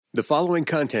The following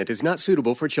content is not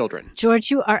suitable for children. George,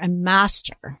 you are a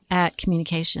master at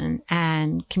communication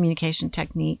and communication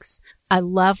techniques. I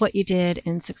love what you did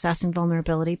in Success and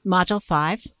Vulnerability, Module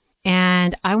 5.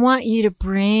 And I want you to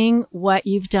bring what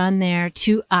you've done there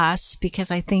to us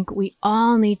because I think we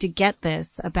all need to get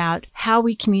this about how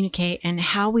we communicate and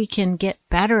how we can get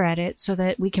better at it so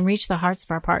that we can reach the hearts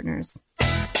of our partners.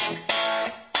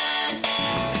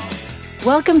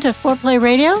 Welcome to Foreplay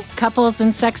Radio, Couples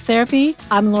and Sex Therapy.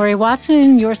 I'm Lori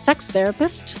Watson, your sex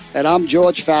therapist. And I'm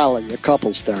George Fallon, your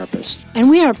couples therapist. And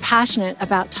we are passionate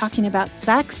about talking about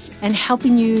sex and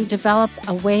helping you develop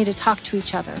a way to talk to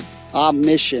each other. Our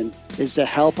mission is to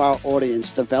help our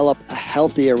audience develop a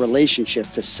healthier relationship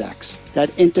to sex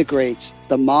that integrates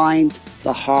the mind,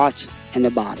 the heart, and the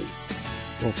body.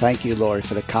 Well, thank you, Lori,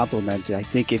 for the compliment. I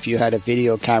think if you had a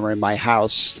video camera in my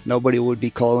house, nobody would be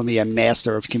calling me a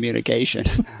master of communication.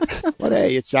 But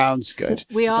hey, it sounds good.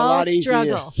 We all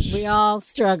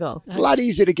struggle. It's a lot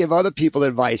easier to give other people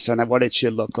advice on what it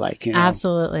should look like. You know?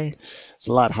 Absolutely. It's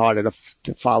a lot harder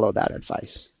to follow that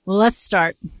advice. Well, let's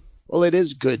start. Well, it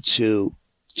is good to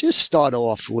just start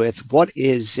off with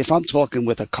if I'm talking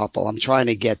with a couple, I'm trying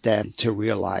to get them to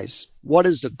realize what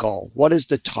is the goal? What is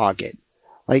the target?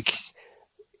 Like,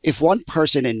 if one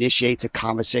person initiates a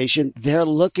conversation, they're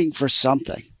looking for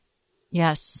something.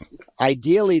 Yes.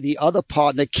 Ideally, the other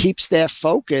partner keeps their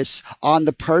focus on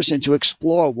the person to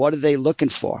explore what are they looking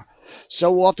for.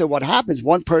 So often what happens,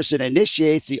 one person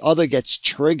initiates, the other gets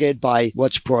triggered by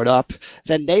what's brought up.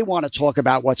 Then they want to talk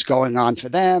about what's going on for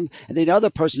them. And the other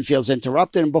person feels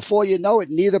interrupted. And before you know it,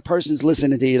 neither person's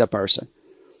listening to either person.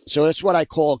 So that's what I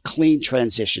call clean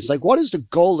transitions. Like, what is the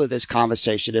goal of this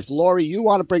conversation? If Lori, you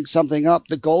want to bring something up,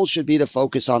 the goal should be to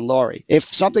focus on Lori. If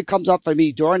something comes up for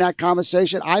me during that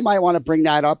conversation, I might want to bring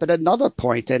that up at another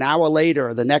point, an hour later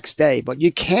or the next day. But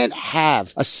you can't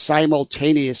have a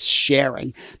simultaneous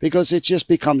sharing because it just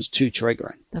becomes too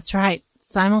triggering. That's right.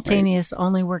 Simultaneous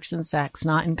only works in sex,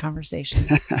 not in conversation.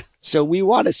 So we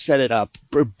want to set it up.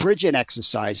 Bridging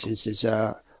exercises is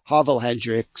Harville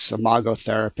Hendricks, a Margot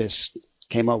therapist,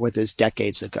 came up with this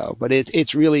decades ago, but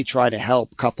it's really trying to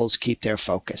help couples keep their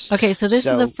focus. Okay, so this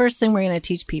is the first thing we're going to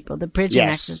teach people, the bridging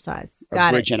exercise.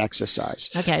 Bridging exercise.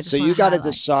 Okay, so you got to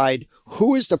decide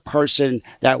who is the person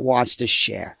that wants to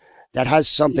share, that has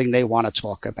something they want to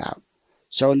talk about.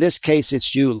 So in this case,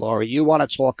 it's you, Lori. You want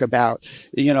to talk about,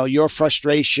 your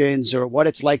frustrations or what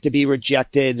it's like to be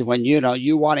rejected when, you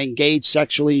want to engage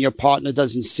sexually and your partner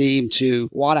doesn't seem to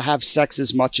want to have sex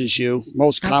as much as you.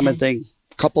 Most common thing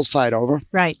couples fight over.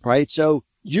 Right. So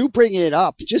you bringing it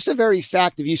up, just the very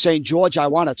fact of you saying, George, I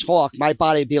want to talk, my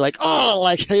body would be like,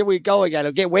 here we go again.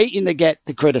 Okay, waiting to get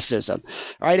the criticism.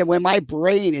 Right. And when my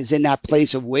brain is in that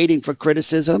place of waiting for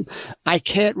criticism, I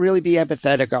can't really be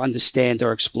empathetic or understand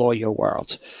or explore your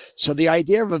world. So the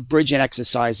idea of a bridging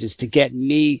exercise is to get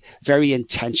me very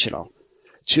intentional,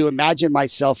 to imagine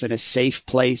myself in a safe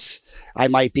place. I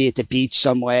might be at the beach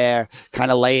somewhere, kind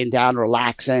of laying down,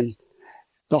 relaxing.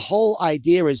 The whole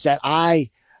idea is that I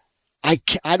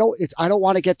don't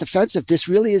want to get defensive. This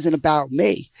really isn't about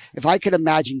me. If I could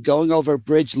imagine going over a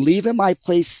bridge, leaving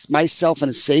myself in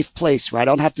a safe place where I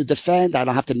don't have to defend, I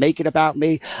don't have to make it about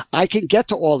me, I can get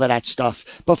to all of that stuff.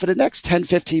 But for the next 10,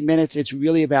 15 minutes, it's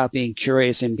really about being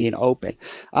curious and being open.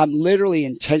 I'm literally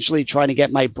intentionally trying to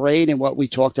get my brain in what we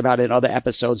talked about in other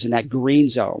episodes in that green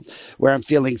zone where I'm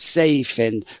feeling safe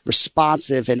and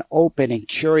responsive and open and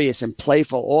curious and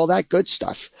playful, all that good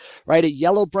stuff, right? A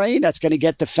yellow brain that's going to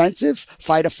get defensive,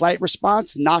 fight or flight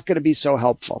response, not going to be so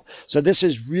helpful. So this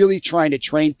is really trying to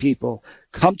train people.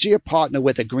 Come to your partner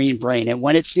with a green brain. And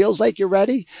when it feels like you're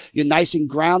ready, you're nice and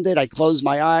grounded. I close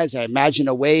my eyes. I imagine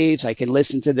the waves. I can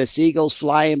listen to the seagulls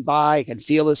flying by. I can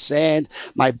feel the sand.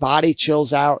 My body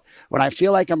chills out. When I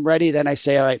feel like I'm ready, then I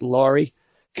say, all right, Lori,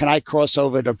 can I cross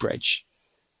over the bridge?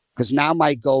 Because now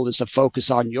my goal is to focus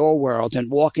on your world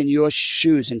and walk in your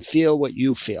shoes and feel what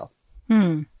you feel.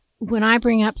 When I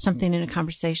bring up something in a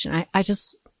conversation,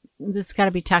 this got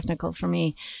to be technical for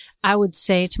me. I would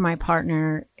say to my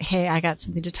partner, hey, I got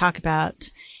something to talk about.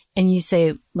 And you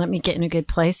say, let me get in a good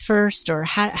place first. Or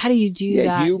how do you do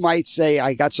that? You might say,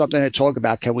 I got something to talk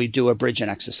about. Can we do a bridging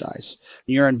exercise?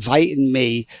 You're inviting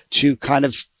me to kind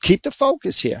of keep the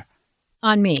focus here.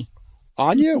 On me.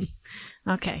 On you.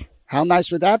 Okay. How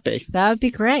nice would that be? That would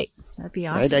be great. That'd be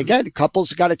Right? awesome. Again,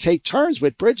 couples got to take turns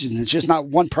with bridges. It's just not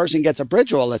one person gets a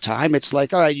bridge all the time. It's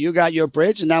like, all right, you got your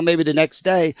bridge, and now maybe the next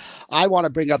day I want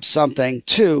to bring up something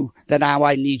too that now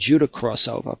I need you to cross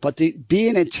over. But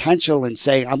being intentional and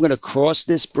saying, I'm going to cross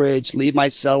this bridge, leave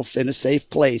myself in a safe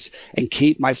place, and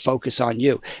keep my focus on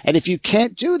you. And if you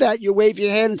can't do that, you wave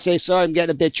your hand and say, sorry, I'm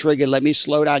getting a bit triggered. Let me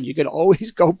slow down. You can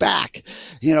always go back,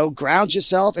 ground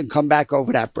yourself and come back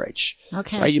over that bridge.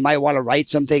 Okay. Right? You might want to write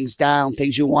some things down,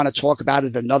 things you want to talk about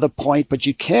at another point, but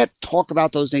you can't talk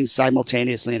about those things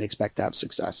simultaneously and expect to have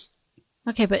success.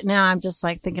 Okay, but now I'm just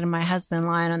like thinking of my husband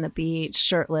lying on the beach,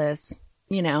 shirtless,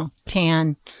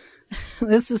 tan.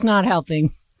 This is not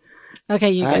helping. Okay,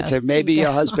 you go. So maybe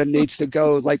your husband needs to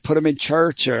go, like, put him in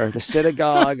church or the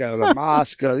synagogue or the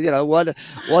mosque or,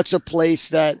 what's a place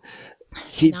that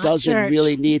he Not doesn't church.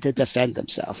 really need to defend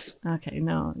himself. Okay,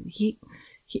 no,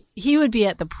 he would be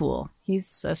at the pool.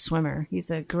 He's a swimmer. He's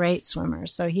a great swimmer.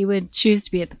 So he would choose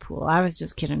to be at the pool. I was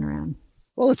just kidding around.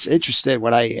 Well, it's interesting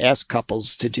when I ask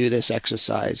couples to do this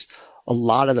exercise, a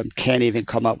lot of them can't even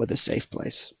come up with a safe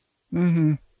place.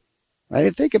 Mm-hmm. I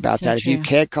didn't think about So that. true. If you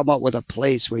can't come up with a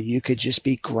place where you could just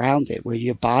be grounded, where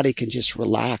your body can just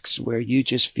relax, where you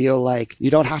just feel like you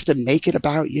don't have to make it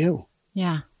about you.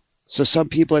 Yeah. So some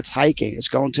people, it's hiking, it's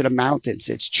going to the mountains,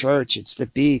 it's church, it's the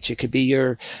beach. It could be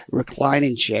your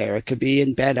reclining chair. It could be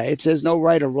in bed. There's no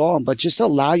right or wrong, but just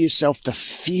allow yourself to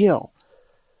feel.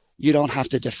 You don't have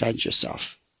to defend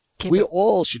yourself. Okay, We but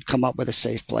all should come up with a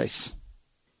safe place.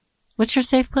 what's your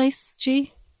safe place,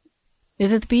 G?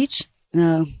 Is it the beach?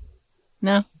 No,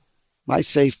 No. my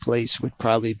safe place would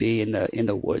probably be in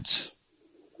the woods.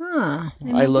 Huh.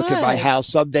 in I the look at my woods. house.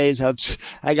 Some days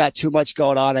I got too much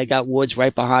going on. I got woods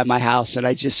right behind my house, and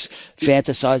I just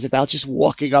fantasize about just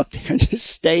walking up there and just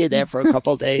staying there for a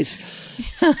couple of days.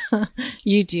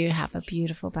 You do have a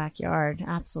beautiful backyard.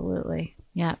 Absolutely.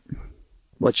 Yep.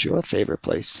 What's your favorite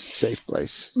place? Safe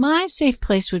place? My safe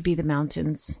place would be the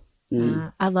mountains.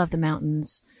 I love the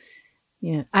mountains.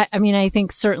 Yeah. I mean, I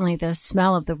think certainly the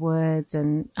smell of the woods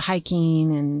and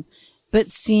hiking but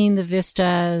seeing the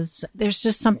vistas, there's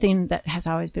just something that has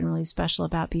always been really special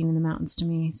about being in the mountains to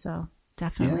me. So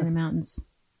definitely Yeah. the mountains.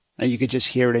 And you could just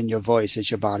hear it in your voice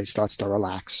as your body starts to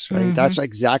relax, right? Mhm. That's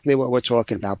exactly what we're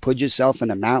talking about. Put yourself in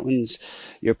the mountains.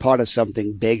 You're part of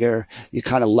something bigger. You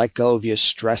kind of let go of your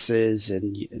stresses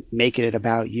and making it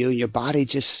about you. And your body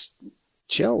just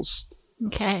chills.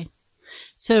 Okay.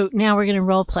 So now we're going to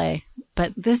role play.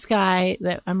 But this guy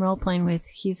that I'm role playing with,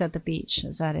 he's at the beach.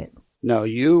 Is that it? No,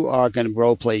 you are going to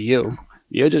role play you.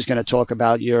 You're just going to talk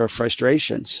about your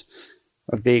frustrations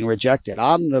of being rejected.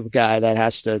 I'm the guy that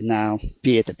has to now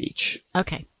be at the beach.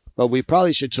 Okay. But we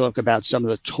probably should talk about some of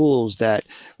the tools that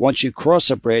once you cross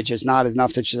a bridge, it's not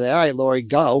enough that you say, all right, Lori,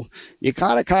 go. You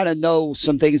kind of know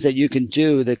some things that you can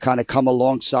do that kind of come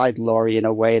alongside Lori in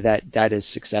a way that is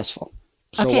successful.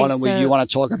 So Okay, why don't so- you want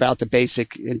to talk about the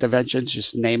basic interventions?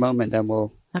 Just name them and then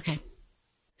we'll. Okay.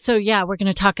 So yeah, we're going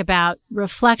to talk about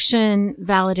reflection,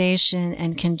 validation,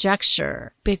 and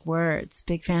conjecture. Big words,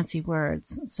 big fancy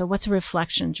words. So what's a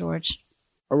reflection, George?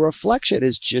 A reflection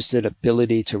is just an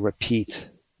ability to repeat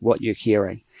what you're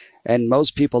hearing. And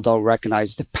most people don't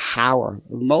recognize the power.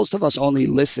 Most of us only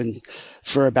listen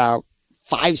for about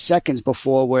 5 seconds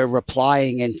before we're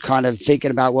replying and kind of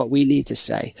thinking about what we need to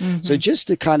say. Mhm. So just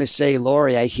to kind of say,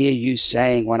 Lori, I hear you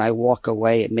saying when I walk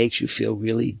away, it makes you feel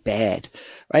really bad,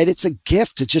 right? It's a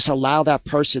gift to just allow that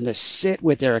person to sit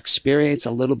with their experience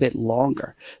a little bit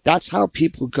longer. That's how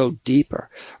people go deeper.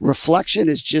 Reflection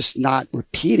is just not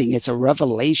repeating. It's a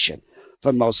revelation.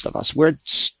 For most of us, we're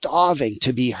starving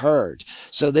to be heard.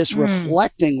 So this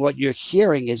reflecting what you're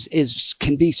hearing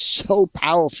can be so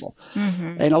powerful.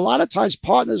 Mm-hmm. And a lot of times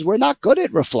partners, we're not good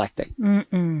at reflecting.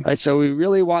 Mm-mm. Right. So we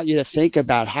really want you to think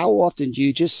about how often do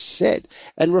you just sit,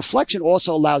 and reflection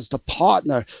also allows the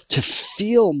partner to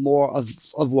feel more of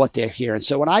what they're hearing.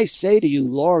 So when I say to you,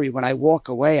 Lori, when I walk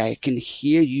away, I can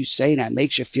hear you saying that, it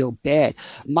makes you feel bad.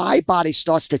 My body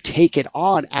starts to take it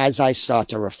on as I start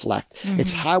to reflect. Mm-hmm.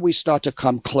 It's how we start to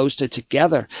come closer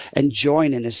together and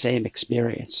join in the same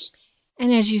experience.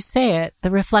 And as you say it, the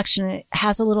reflection it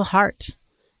has a little heart.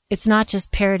 It's not just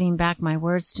parroting back my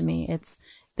words to me.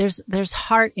 There's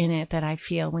heart in it that I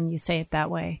feel when you say it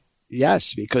that way.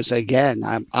 Yes, because again,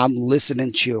 I'm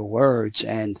listening to your words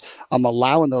and I'm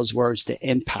allowing those words to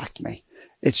impact me.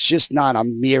 It's just not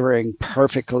I'm mirroring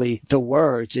perfectly the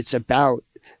words. It's about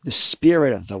the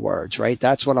spirit of the words, right?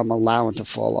 That's what I'm allowing to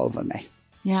fall over me.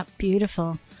 Yeah,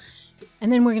 beautiful.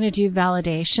 And then we're going to do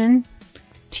validation,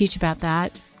 teach about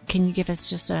that. Can you give us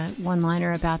just a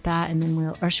one-liner about that? And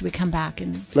then or should we come back?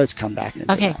 Let's come back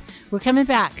into Okay, that. we're coming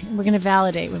back. We're going to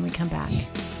validate when we come back.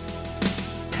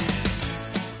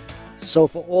 So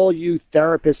for all you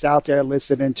therapists out there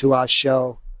listening to our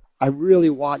show, I really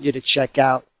want you to check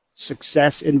out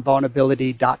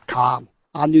successinvulnerability.com,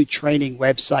 our new training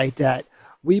website that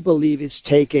we believe is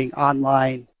taking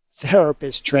online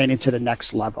therapist training to the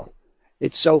next level.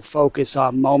 It's so focused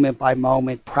on moment by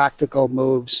moment, practical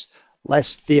moves,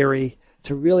 less theory,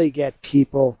 to really get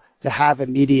people to have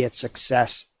immediate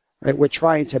success. Right? We're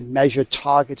trying to measure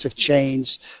targets of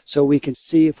change so we can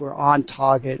see if we're on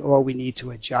target or we need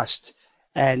to adjust.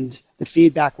 And the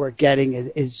feedback we're getting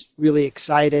is really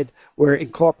excited. We're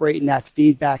incorporating that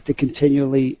feedback to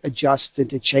continually adjust and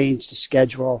to change the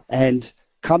schedule. And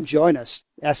come join us,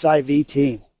 SIV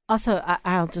team. Also,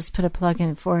 I'll just put a plug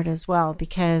in for it as well,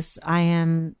 because I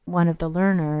am one of the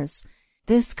learners.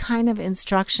 This kind of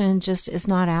instruction just is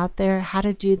not out there. How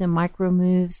to do the micro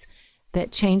moves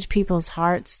that change people's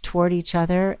hearts toward each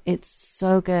other. It's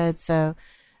so good. So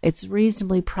it's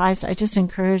reasonably priced. I just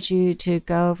encourage you to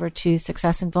go over to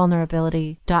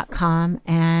successinvulnerability.com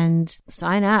and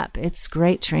sign up. It's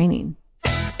great training.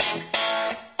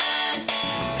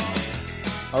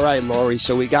 All right, Lori,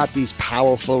 so we got these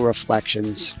powerful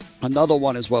reflections. Another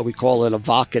one is what we call an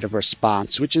evocative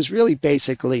response, which is really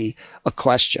basically a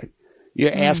question.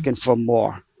 You're asking for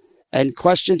more. And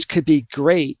questions could be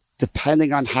great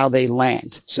depending on how they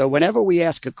land. So whenever we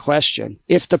ask a question,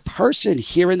 if the person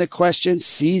hearing the question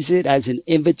sees it as an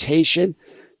invitation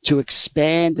to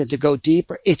expand and to go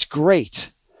deeper, it's great.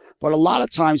 But a lot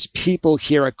of times people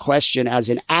hear a question as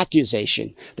an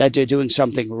accusation that they're doing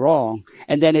something wrong,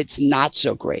 and then it's not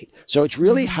so great. So it's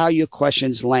really how your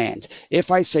questions land. If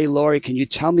I say, Lori, can you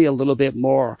tell me a little bit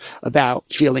more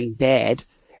about feeling bad?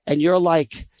 And you're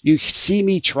like, you see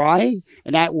me trying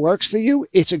and that works for you,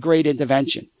 it's a great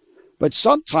intervention. But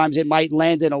sometimes it might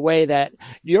land in a way that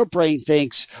your brain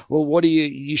thinks, well,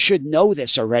 you should know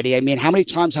this already. I mean, how many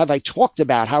times have I talked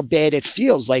about how bad it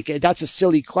feels? Like, that's a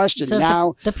silly question. So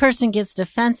now the person gets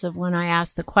defensive when I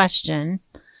ask the question.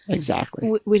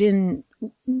 Exactly. We didn't,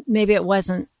 maybe it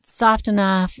wasn't soft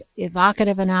enough,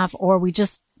 evocative enough, or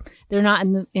they're not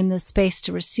in the space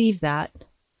to receive that.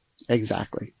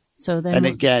 Exactly. So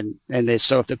then,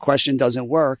 so if the question doesn't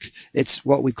work, it's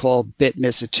what we call bit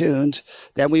misattuned.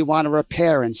 Then we want to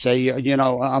repair and say,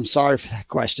 I'm sorry for that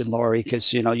question, Lori,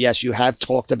 because, yes, you have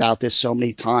talked about this so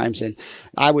many times and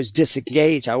I was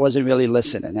disengaged. I wasn't really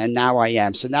listening and now I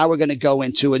am. So now we're going to go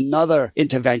into another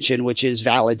intervention, which is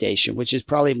validation, which is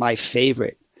probably my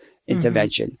favorite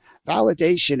intervention.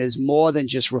 Validation is more than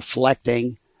just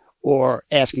reflecting or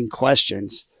asking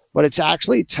questions. But it's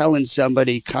actually telling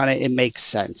somebody it makes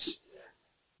sense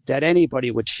that anybody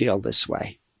would feel this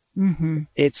way. Mm-hmm.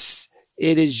 It's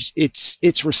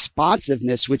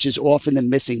responsiveness, which is often the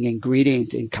missing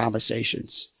ingredient in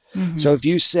conversations. Mm-hmm. So if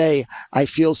you say, I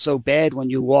feel so bad when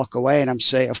you walk away, and I'm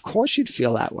saying, of course you'd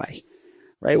feel that way,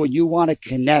 right? When you want to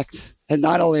connect, and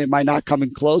not only am I not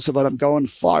coming closer, but I'm going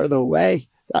farther away,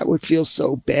 that would feel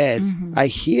so bad. Mm-hmm. I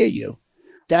hear you.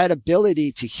 That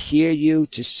ability to hear you,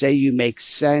 to say you make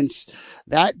sense,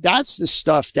 that's the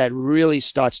stuff that really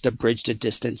starts to bridge the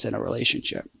distance in a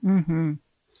relationship. Mm-hmm.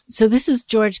 So this is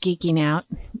George geeking out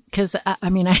because, I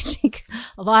think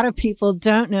a lot of people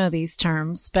don't know these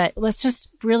terms, but let's just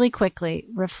really quickly.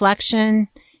 Reflection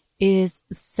is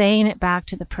saying it back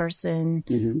to the person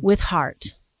with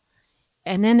heart.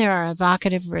 And then there are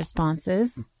evocative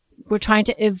responses. We're trying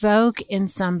to evoke in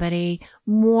somebody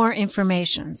more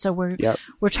information. So we're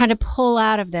trying to pull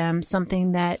out of them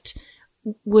something that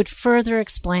would further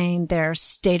explain their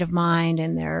state of mind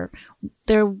and their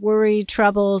worry,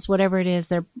 troubles, whatever it is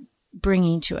they're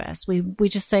bringing to us. We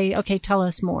just say, okay, tell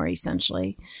us more,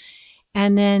 essentially.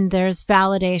 And then there's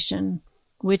validation,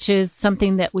 which is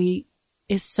something that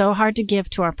is so hard to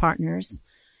give to our partners,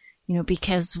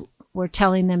 because we're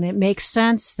telling them it makes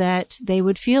sense that they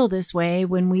would feel this way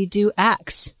when we do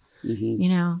X,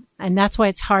 and that's why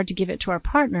it's hard to give it to our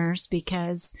partners,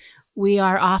 because we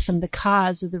are often the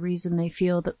cause of the reason they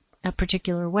feel a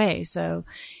particular way. So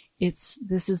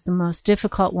this is the most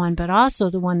difficult one, but also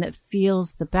the one that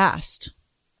feels the best.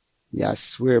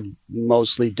 Yes, we're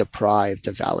mostly deprived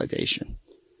of validation.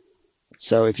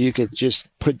 So if you could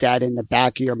just put that in the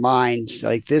back of your mind,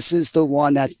 like this is the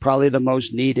one that's probably the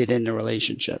most needed in the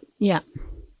relationship. Yeah.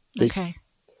 Okay.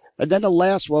 And then the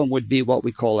last one would be what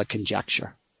we call a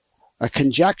conjecture. A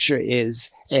conjecture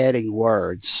is adding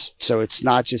words. So it's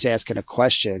not just asking a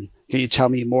question. Can you tell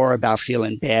me more about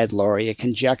feeling bad, Lori? A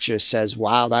conjecture says,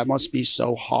 wow, that must be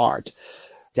so hard.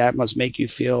 That must make you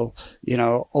feel,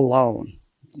 alone.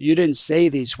 You didn't say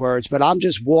these words, but I'm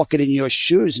just walking in your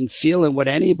shoes and feeling what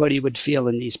anybody would feel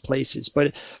in these places.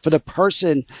 But for the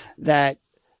person that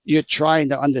you're trying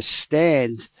to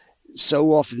understand,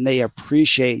 so often they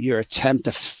appreciate your attempt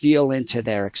to feel into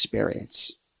their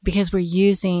experience. Because we're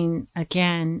using,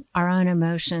 again, our own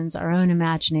emotions, our own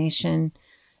imagination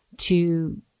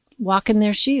to walk in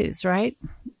their shoes, right?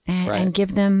 And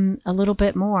give them a little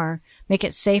bit more, make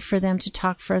it safe for them to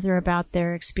talk further about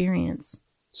their experience.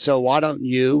 So why don't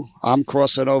I'm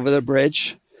crossing over the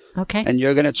bridge. Okay. And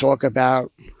you're going to talk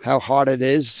about how hard it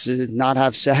is to not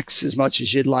have sex as much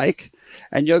as you'd like.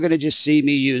 And you're going to just see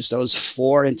me use those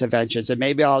 4 interventions. And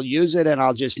maybe I'll use it and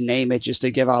I'll just name it just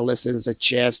to give our listeners a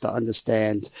chance to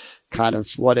understand kind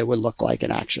of what it would look like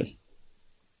in action.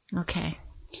 Okay.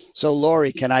 So,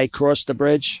 Lori, can I cross the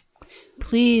bridge?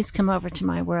 Please come over to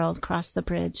my world, cross the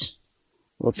bridge.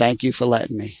 Well, thank you for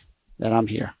letting me, that I'm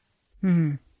here.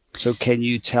 Mm-hmm. So can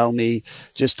you tell me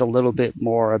just a little bit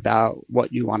more about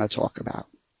what you want to talk about?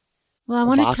 Well, I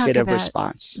want to talk Evocative about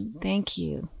response. Thank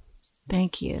you.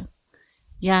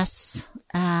 Yes.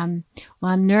 Well,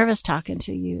 I'm nervous talking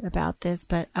to you about this,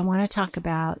 but I want to talk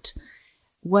about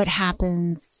what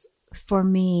happens for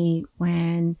me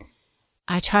when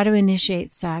I try to initiate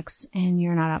sex and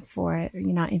you're not up for it or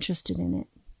you're not interested in it.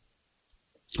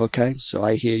 Okay, so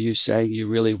I hear you saying you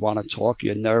really want to talk.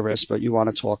 You're nervous, but you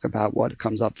want to talk about what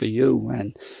comes up for you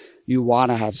and you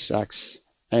want to have sex.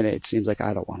 And it seems like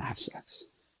I don't want to have sex.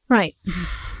 Right.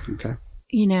 Okay.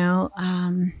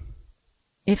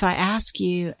 If I ask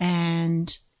you,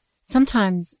 and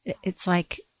sometimes it's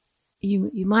like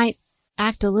you might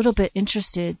act a little bit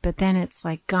interested, but then it's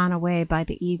like gone away by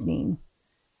the evening.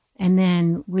 And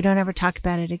then we don't ever talk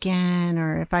about it again.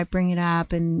 Or if I bring it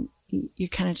up and you're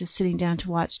kind of just sitting down to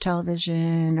watch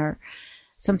television or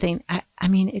something. I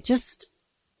mean,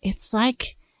 it's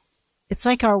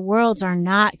like our worlds are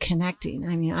not connecting.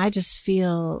 I mean, I just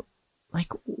feel like,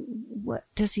 what,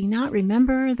 does he not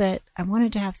remember that I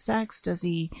wanted to have sex? Does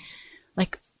he,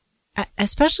 like,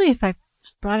 especially if I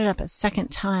brought it up a second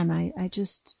time,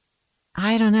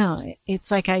 I don't know.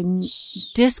 It's like I'm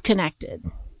disconnected.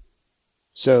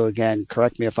 So again,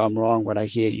 correct me if I'm wrong, what I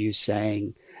hear you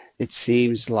saying, it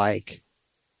seems like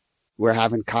we're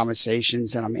having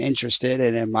conversations and I'm interested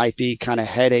and it might be kind of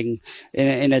heading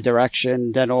in a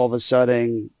direction. Then all of a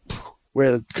sudden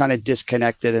we're kind of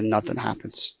disconnected and nothing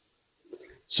happens.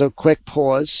 So quick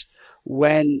pause.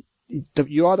 When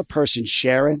you are the person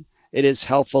sharing, it is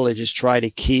helpful to just try to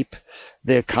keep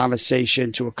the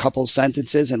conversation to a couple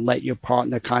sentences and let your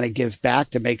partner kind of give back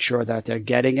to make sure that they're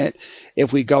getting it.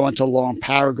 If we go into long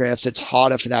paragraphs, it's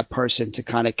harder for that person to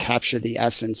kind of capture the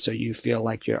essence so you feel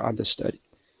like you're understood.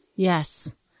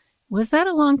 Yes. Was that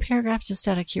a long paragraph, just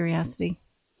out of curiosity?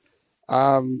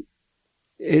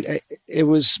 It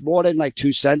was more than like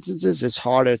 2 sentences. It's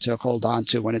harder to hold on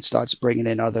to when it starts bringing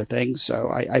in other things. So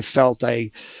I felt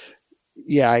I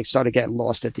started getting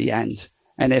lost at the end.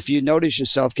 And if you notice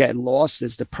yourself getting lost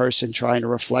as the person trying to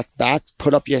reflect back,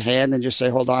 put up your hand and just say,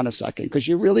 hold on a second, because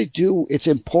you really do. It's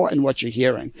important what you're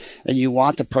hearing and you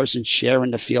want the person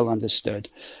sharing to feel understood.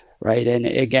 Right. And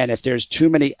again, if there's too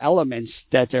many elements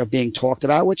that they're being talked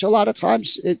about, which a lot of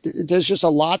times there's just a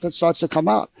lot that starts to come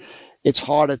up, it's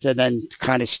harder to then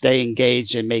kind of stay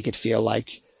engaged and make it feel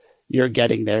like you're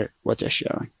getting what they're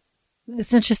sharing.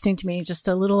 It's interesting to me, just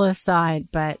a little aside,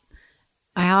 but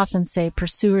I often say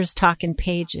pursuers talk in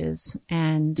pages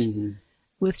and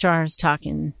withdrawers talk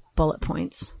in bullet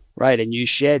points. Right. And you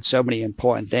shared so many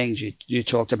important things. You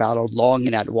talked about a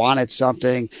longing that wanted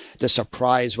something, the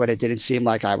surprise when it didn't seem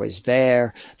like I was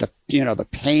there, the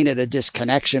pain of the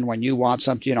disconnection when you want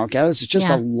something you don't get. It's just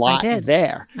a lot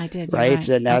there. I did. Right.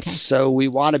 And that's so we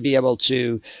want to be able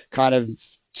to kind of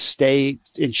stay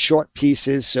in short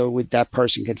pieces so that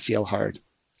person can feel heard.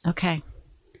 Okay.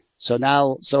 So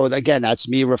again, that's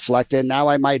me reflecting. Now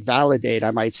I might validate.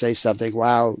 I might say something,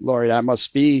 wow, Lori, that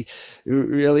must be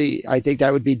really, I think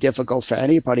that would be difficult for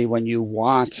anybody when you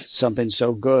want something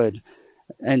so good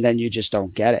and then you just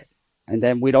don't get it. And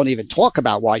then we don't even talk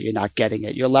about why you're not getting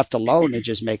it. You're left alone and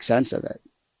just make sense of it.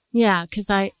 Yeah, because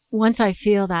once I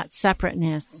feel that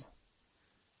separateness,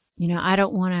 I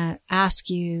don't want to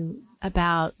ask you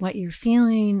about what you're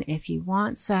feeling, if you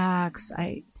want sex.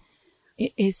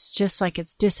 It's just like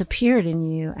it's disappeared in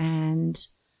you. And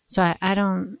so I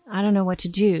don't know what to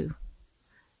do.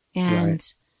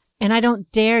 And I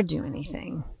don't dare do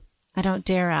anything. I don't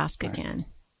dare ask again.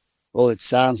 Well, it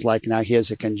sounds like, now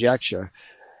here's a conjecture,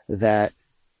 that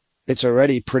it's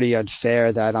already pretty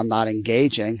unfair that I'm not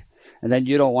engaging. And then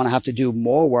you don't want to have to do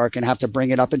more work and have to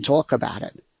bring it up and talk about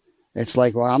it. It's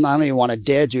like, well, I don't even want to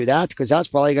dare do that because that's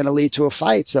probably going to lead to a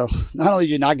fight. So not only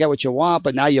do you not get what you want,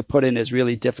 but now you're put in this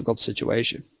really difficult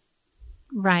situation.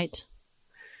 Right.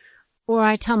 Or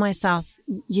I tell myself,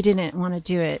 you didn't want to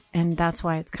do it, and that's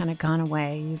why it's kind of gone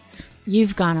away.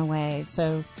 You've gone away.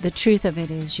 So the truth of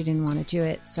it is you didn't want to do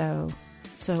it. So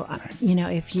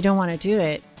if you don't want to do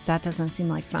it, that doesn't seem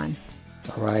like fun.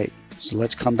 All right. So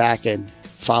let's come back and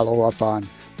follow up on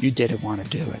you didn't want to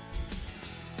do it.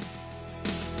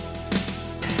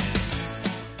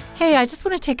 Hey, I just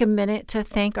want to take a minute to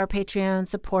thank our Patreon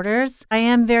supporters. I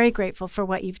am very grateful for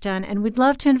what you've done, and we'd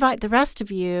love to invite the rest of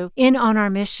you in on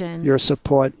our mission. Your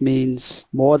support means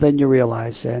more than you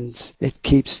realize, and it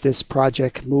keeps this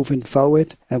project moving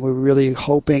forward, and we're really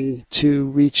hoping to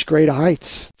reach greater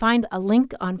heights. Find a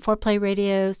link on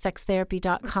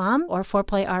foreplayradiosextherapy.com or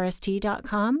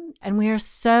foreplayrst.com, and we are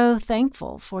so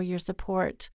thankful for your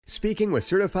support. Speaking with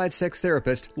certified sex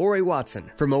therapist Lori Watson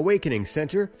from Awakening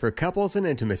Center for Couples and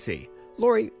Intimacy.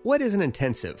 Lori, what is an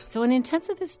intensive? So an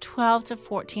intensive is 12 to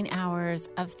 14 hours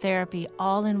of therapy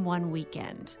all in one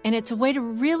weekend. And it's a way to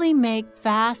really make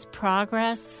fast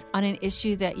progress on an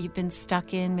issue that you've been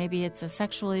stuck in. Maybe it's a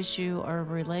sexual issue or a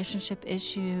relationship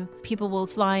issue. People will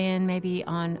fly in maybe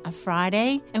on a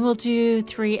Friday, and we'll do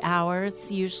 3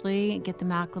 hours usually, get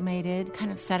them acclimated,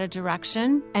 kind of set a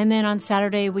direction. And then on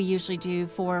Saturday, we usually do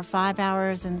 4 or 5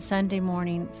 hours, and Sunday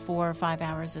morning, 4 or 5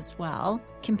 hours as well.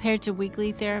 Compared to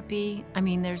weekly therapy, I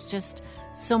mean, there's just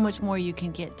so much more you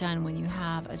can get done when you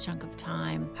have a chunk of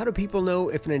time. How do people know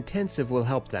if an intensive will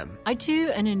help them? I do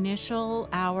an initial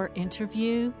hour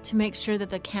interview to make sure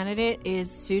that the candidate is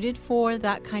suited for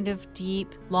that kind of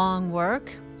deep, long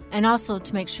work. And also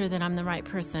to make sure that I'm the right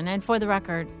person. And for the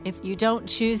record, if you don't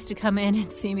choose to come in and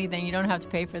see me, then you don't have to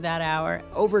pay for that hour.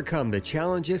 Overcome the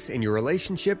challenges in your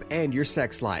relationship and your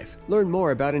sex life. Learn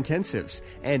more about intensives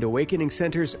and Awakening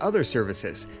Center's other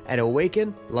services at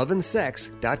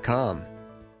awakenloveandsex.com.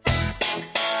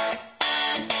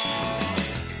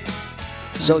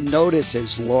 So notice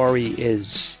as Lori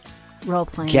is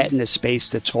role-playing, getting the space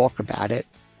to talk about it,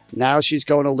 now she's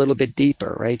going a little bit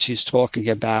deeper, right? She's talking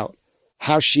about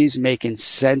how she's making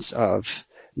sense of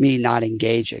me not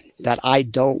engaging, that I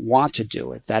don't want to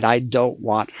do it, that I don't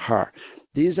want her.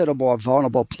 These are the more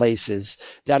vulnerable places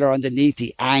that are underneath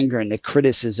the anger and the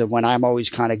criticism when I'm always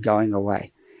kind of going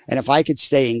away. And if I could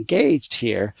stay engaged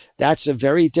here, that's a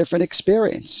very different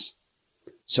experience.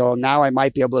 So now I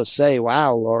might be able to say,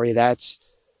 wow, Lori, that's,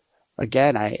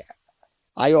 again, I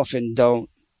often don't,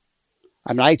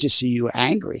 I just see you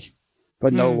angry,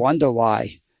 but no wonder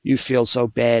why you feel so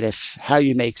bad if how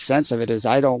you make sense of it is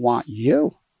I don't want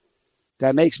you.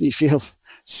 That makes me feel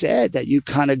sad that you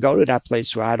kind of go to that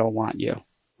place where I don't want you.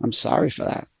 I'm sorry for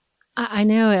that. I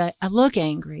know I look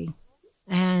angry,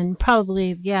 and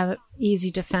probably,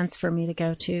 easy defense for me to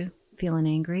go to, feeling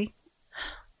angry.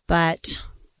 But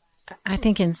I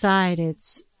think inside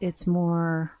it's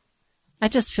more, I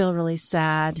just feel really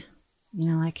sad.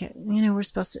 We're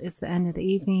supposed to, it's the end of the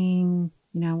evening.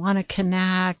 I want to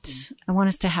connect. I want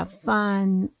us to have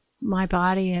fun. My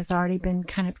body has already been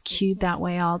kind of cued that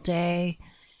way all day.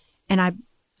 And I've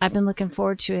been looking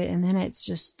forward to it. And then it's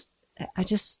just,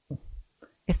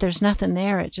 if there's nothing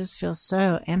there, it just feels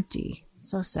so empty,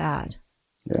 so sad.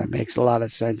 Yeah, it makes a lot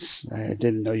of sense. I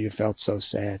didn't know you felt so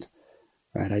sad.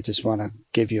 Right. I just want to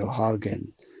give you a hug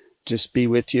and just be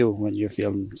with you when you're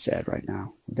feeling sad right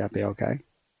now. Would that be okay?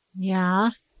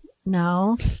 Yeah.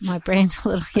 No, my brain's a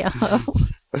little yellow.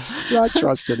 Not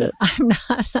trusting it. I'm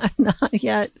not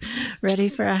yet ready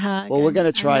for a hug. Well, we're going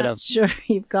to try I'm not sure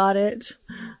you've got it.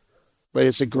 But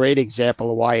it's a great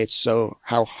example of why it's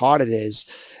how hard it is.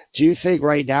 Do you think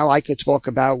right now I could talk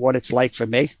about what it's like for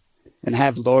me and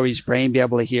have Lori's brain be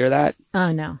able to hear that?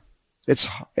 Oh, no. It's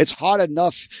hard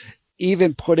enough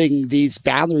even putting these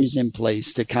boundaries in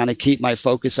place to kind of keep my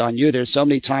focus on you. There's so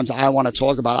many times I want to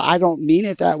talk about it. I don't mean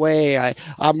it that way.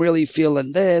 I'm really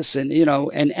feeling this. And,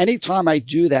 and anytime I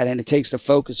do that and it takes the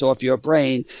focus off your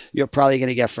brain, you're probably going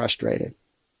to get frustrated.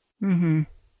 Mm-hmm.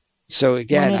 So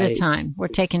again, one at a time. We're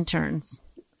taking turns.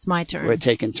 It's my turn. We're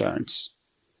taking turns.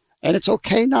 And it's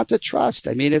okay not to trust.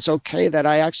 I mean, it's okay that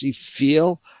I actually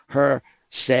feel her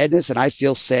sadness and I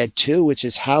feel sad too, which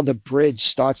is how the bridge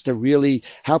starts to really,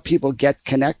 how people get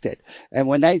connected. And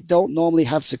when they don't normally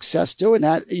have success doing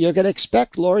that, you're going to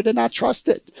expect Lori to not trust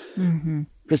it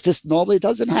because this normally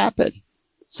doesn't happen.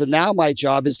 So now my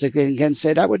job is to again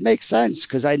say that would make sense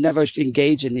because I never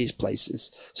engage in these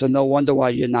places. So no wonder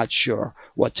why you're not sure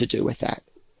what to do with that.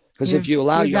 Because if you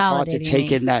allow your heart to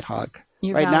take in that hug,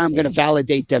 right now I'm going to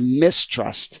validate the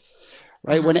mistrust.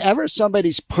 Right. Whenever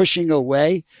somebody's pushing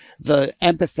away, the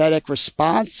empathetic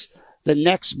response, the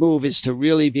next move is to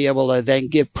really be able to then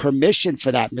give permission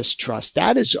for that mistrust.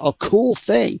 That is a cool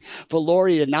thing for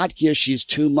Lori to not hear she's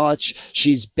too much,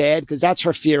 she's bad, because that's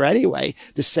her fear anyway,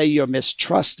 to say your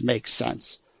mistrust makes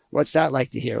sense. What's that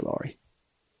like to hear, Lori?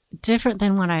 Different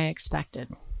than what I expected.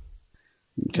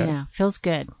 Okay. Yeah, feels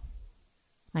good.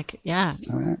 Like, yeah,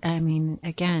 All right. I mean,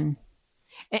 again,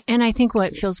 and I think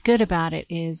what feels good about it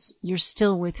is you're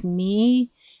still with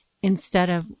me instead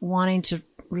of wanting to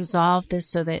resolve this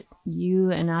so that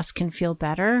you and us can feel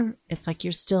better. It's like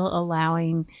you're still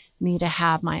allowing me to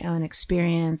have my own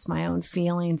experience, my own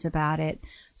feelings about it.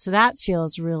 So that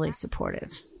feels really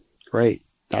supportive. Great.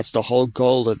 That's the whole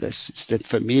goal of this. It's that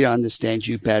for me to understand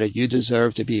you better, you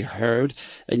deserve to be heard,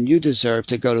 and you deserve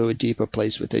to go to a deeper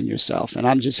place within yourself. And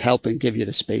I'm just helping give you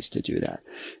the space to do that.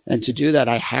 And to do that,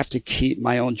 I have to keep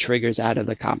my own triggers out of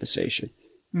the conversation.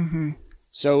 Mm-hmm.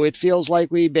 So it feels like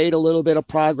we made a little bit of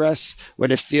progress,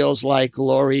 when it feels like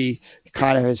Lori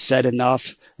kind of has said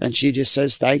enough. And she just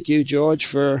says, thank you, George,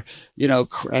 for,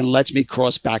 and lets me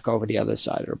cross back over the other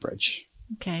side of the bridge.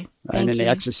 Okay. And then the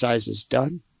exercise is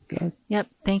done. Good. Yep.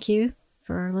 Thank you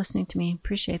for listening to me.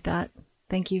 Appreciate that.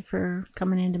 Thank you for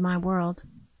coming into my world.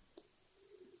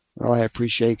 Well, I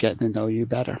appreciate getting to know you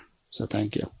better. So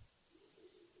thank you.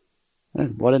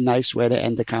 And what a nice way to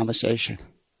end the conversation.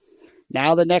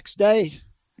 Now the next day,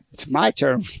 it's my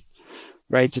turn,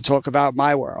 right, to talk about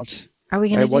my world. Are we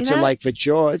going to do What's that? it like for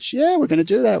George? Yeah, we're going to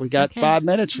do that. We got 5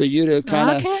 minutes for you to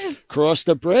kind of cross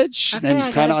the bridge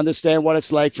and kind of understand what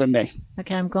it's like for me.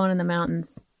 Okay, I'm going in the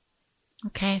mountains.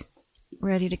 Okay,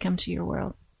 ready to come to your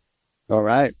world. All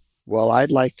right. Well, I'd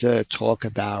like to talk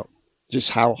about just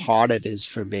how hard it is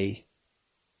for me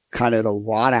kind of to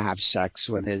want to have sex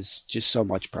when there's just so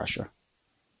much pressure.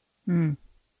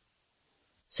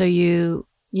 So you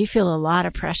feel a lot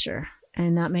of pressure,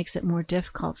 and that makes it more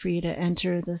difficult for you to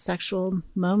enter the sexual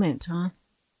moment, huh?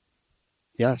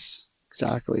 Yes,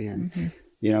 exactly. And,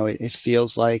 it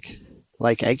feels like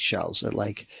eggshells, that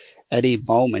like any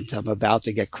moment I'm about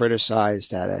to get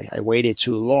criticized that I waited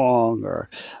too long, or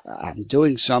I'm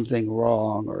doing something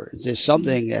wrong, or is there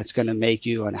something that's going to make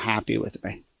you unhappy with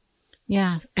me?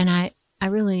 Yeah. And I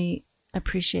really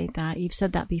appreciate that. You've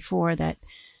said that before, that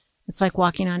it's like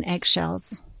walking on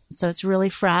eggshells. So it's really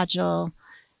fragile.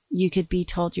 You could be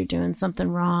told you're doing something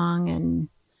wrong, and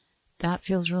that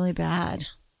feels really bad.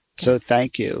 So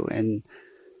thank you. And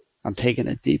I'm taking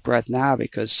a deep breath now,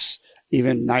 because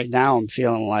even right now I'm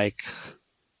feeling like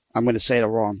I'm going to say the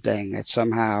wrong thing. That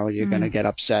somehow you're going to get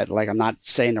upset. Like I'm not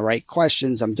saying the right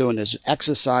questions. I'm doing this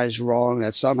exercise wrong.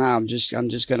 That somehow I'm just going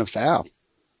to fail.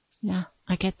 Yeah,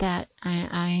 I get that.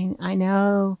 I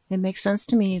know it makes sense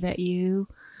to me that you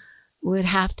would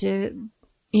have to,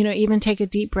 even take a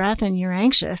deep breath, and you're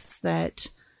anxious that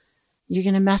you're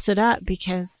going to mess it up,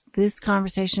 because this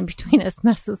conversation between us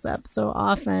messes up so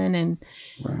often. And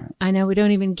right. I know we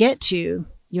don't even get to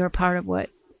your part of what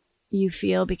you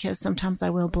feel, because sometimes I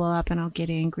will blow up and I'll get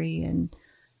angry. And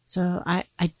so I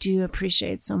do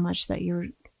appreciate so much that you're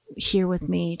here with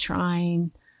me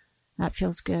trying. That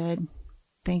feels good.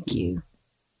 Thank you.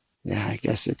 Yeah, I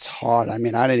guess it's hard. I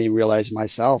mean, I didn't even realize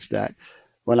myself that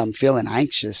when I'm feeling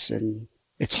anxious, and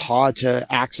it's hard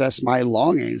to access my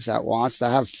longings, that wants to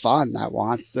have fun, that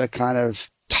wants to kind of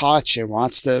touch and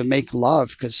wants to make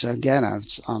love. Because again,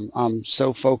 I'm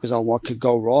so focused on what could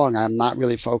go wrong. I'm not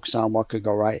really focused on what could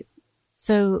go right.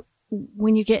 So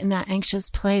when you get in that anxious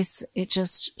place, it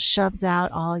just shoves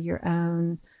out all your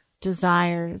own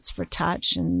desires for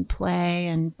touch and play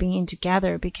and being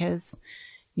together, because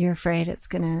you're afraid there's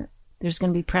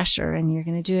going to be pressure, and you're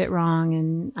going to do it wrong,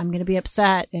 and I'm going to be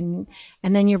upset. And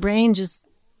then your brain just,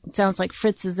 it sounds like,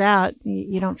 fritzes out.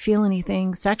 You don't feel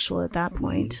anything sexual at that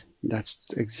point.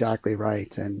 That's exactly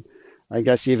right. And I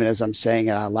guess even as I'm saying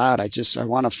it out loud, I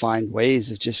want to find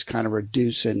ways of just kind of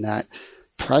reducing that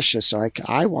pressure. So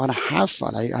I want to have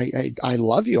fun. I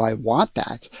love you. I want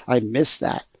that. I miss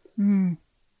that.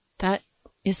 That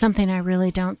is something I really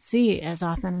don't see as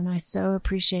often. And I so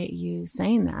appreciate you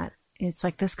saying that. It's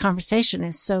like this conversation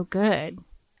is so good.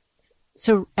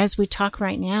 So as we talk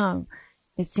right now,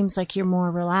 it seems like you're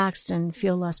more relaxed and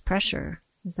feel less pressure.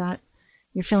 Is that,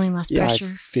 you're feeling less pressure?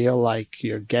 Yeah, I feel like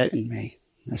you're getting me.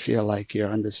 I feel like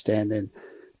you're understanding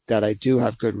that I do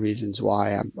have good reasons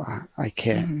why I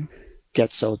can't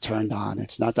get so turned on.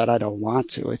 It's not that I don't want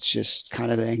to. It's just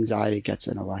kind of the anxiety gets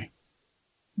in the way.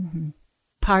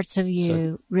 Parts of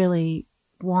you really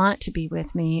want to be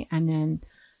with me, and then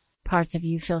parts of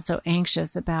you feel so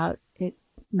anxious about it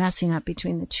messing up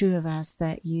between the two of us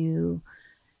that you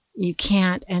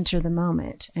can't enter the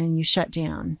moment, and you shut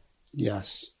down.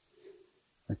 Yes.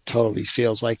 It totally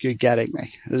feels like you're getting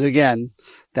me. Because again,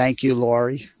 thank you,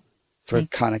 Lori, for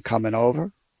kind of coming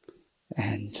over.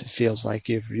 And it feels like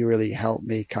you really helped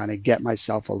me kind of get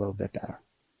myself a little bit better.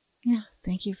 Yeah,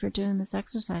 thank you for doing this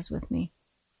exercise with me.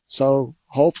 So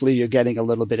hopefully you're getting a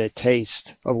little bit of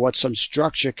taste of what some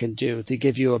structure can do to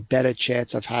give you a better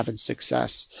chance of having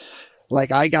success.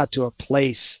 Like I got to a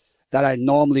place that I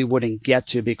normally wouldn't get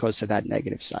to because of that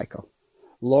negative cycle.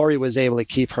 Lori was able to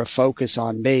keep her focus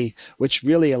on me, which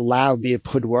really allowed me to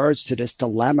put words to this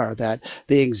dilemma that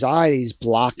the anxiety is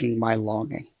blocking my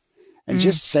longing. And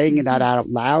just saying that out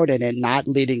loud and it not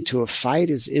leading to a fight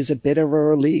is a bit of a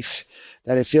relief.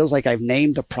 That it feels like I've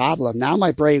named the problem. Now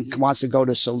my brain wants to go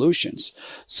to solutions.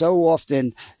 So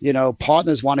often,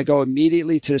 partners want to go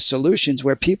immediately to the solutions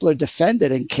where people are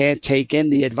defended and can't take in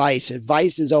the advice.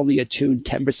 Advice is only attuned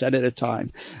 10% of the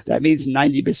time. That means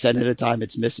 90% of the time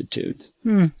it's misattuned.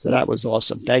 So that was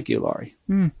awesome. Thank you, Lori.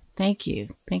 Thank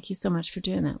you. Thank you so much for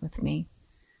doing that with me.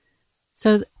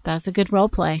 So that's a good role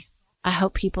play. I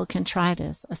hope people can try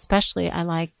this. Especially I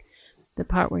like the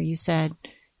part where you said,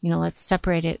 let's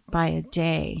separate it by a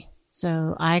day.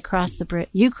 So I cross the bridge,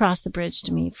 you cross the bridge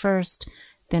to me first,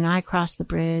 then I cross the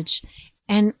bridge.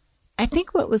 And I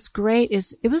think what was great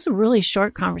is it was a really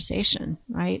short conversation,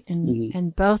 right?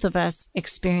 And both of us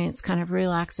experienced kind of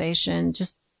relaxation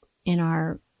just in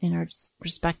our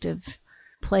respective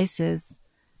places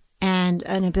and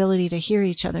an ability to hear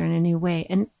each other in a new way.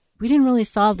 And we didn't really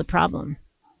solve the problem,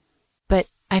 but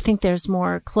I think there's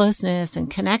more closeness and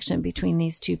connection between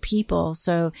these two people.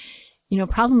 So,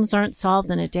 problems aren't solved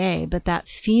in a day, but that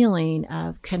feeling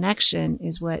of connection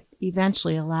is what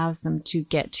eventually allows them to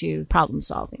get to problem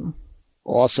solving.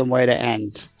 Awesome way to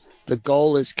end. The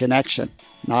goal is connection,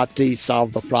 not to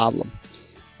solve the problem.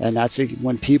 And that's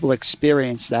when people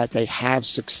experience that, they have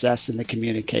success in the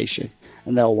communication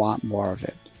and they'll want more of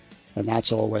it. And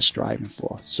that's all we're striving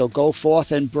for. So go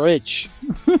forth and bridge.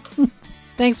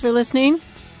 Thanks for listening.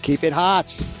 Keep it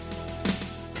hot.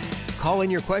 Call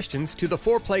in your questions to the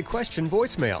 4Play question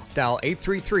voicemail. Dial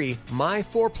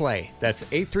 833-MY-4Play. That's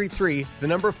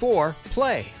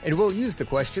 833-4-PLAY. And we'll use the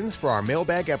questions for our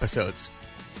mailbag episodes.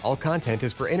 All content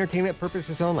is for entertainment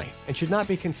purposes only and should not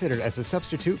be considered as a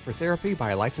substitute for therapy by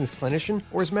a licensed clinician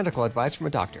or as medical advice from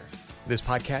a doctor. This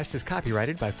podcast is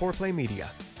copyrighted by 4Play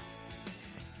Media.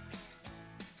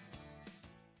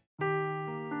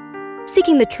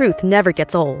 Seeking the truth never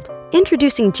gets old.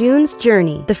 Introducing June's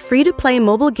Journey, the free-to-play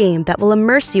mobile game that will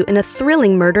immerse you in a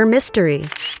thrilling murder mystery.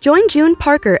 Join June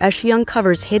Parker as she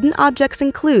uncovers hidden objects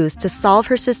and clues to solve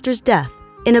her sister's death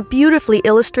in a beautifully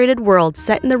illustrated world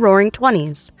set in the Roaring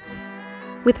 '20s.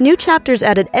 With new chapters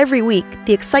added every week,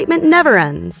 the excitement never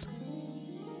ends.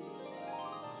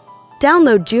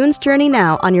 Download June's Journey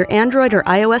now on your Android or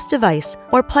iOS device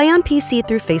or play on PC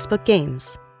through Facebook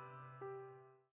Games.